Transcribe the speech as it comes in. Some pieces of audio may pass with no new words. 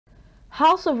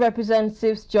House of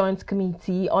Representatives Joint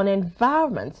Committee on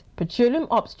Environment, Petroleum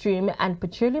Upstream and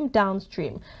Petroleum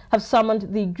Downstream have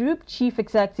summoned the Group Chief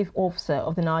Executive Officer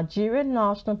of the Nigerian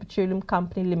National Petroleum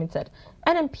Company Limited,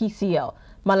 NNPCL,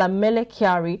 Mele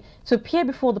Kyari, to appear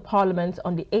before the Parliament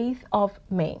on the 8th of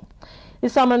May. The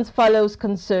summons follows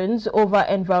concerns over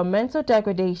environmental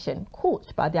degradation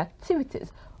caused by the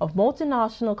activities of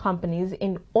multinational companies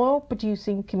in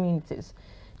oil-producing communities.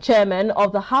 Chairman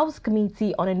of the House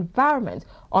Committee on Environment,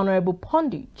 Honorable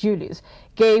Pondu Julius,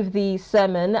 gave the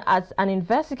sermon at an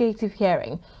investigative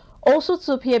hearing. Also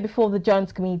to appear before the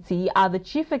Joint Committee are the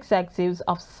chief executives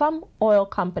of some oil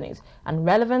companies and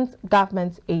relevant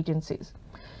government agencies.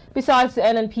 Besides the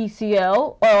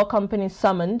NNPCL, oil companies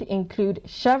summoned include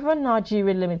Chevron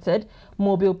Nigeria Limited,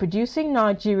 Mobil Producing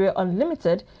Nigeria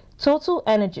Unlimited, Total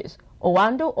Energies,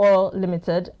 Owando Oil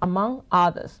Limited, among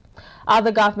others.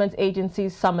 Other government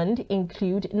agencies summoned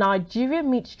include Nigeria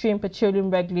Midstream Petroleum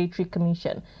Regulatory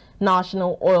Commission,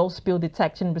 National Oil Spill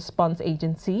Detection Response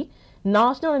Agency,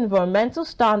 National Environmental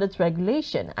Standards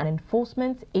Regulation and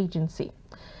Enforcement Agency.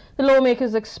 The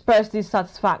lawmakers expressed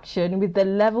dissatisfaction with the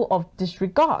level of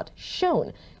disregard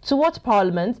shown towards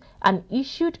Parliament and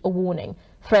issued a warning,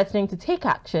 threatening to take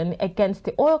action against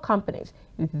the oil companies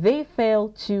if they fail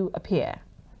to appear.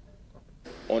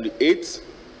 On the 8th,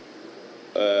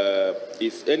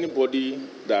 if anybody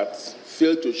that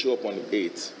failed to show up on the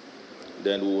 8th,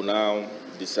 then we will now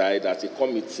decide as a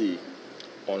committee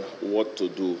on what to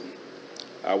do.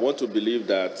 I want to believe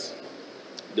that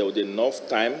there was enough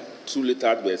time. 2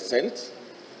 letters were sent.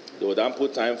 There was ample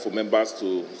time for members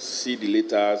to see the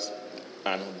letters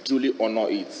and duly honor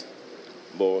it.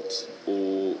 But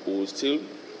we still,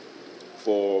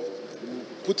 for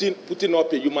putting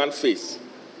up a human face,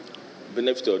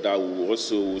 benefit of that, we will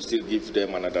also still give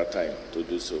them another time to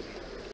do so.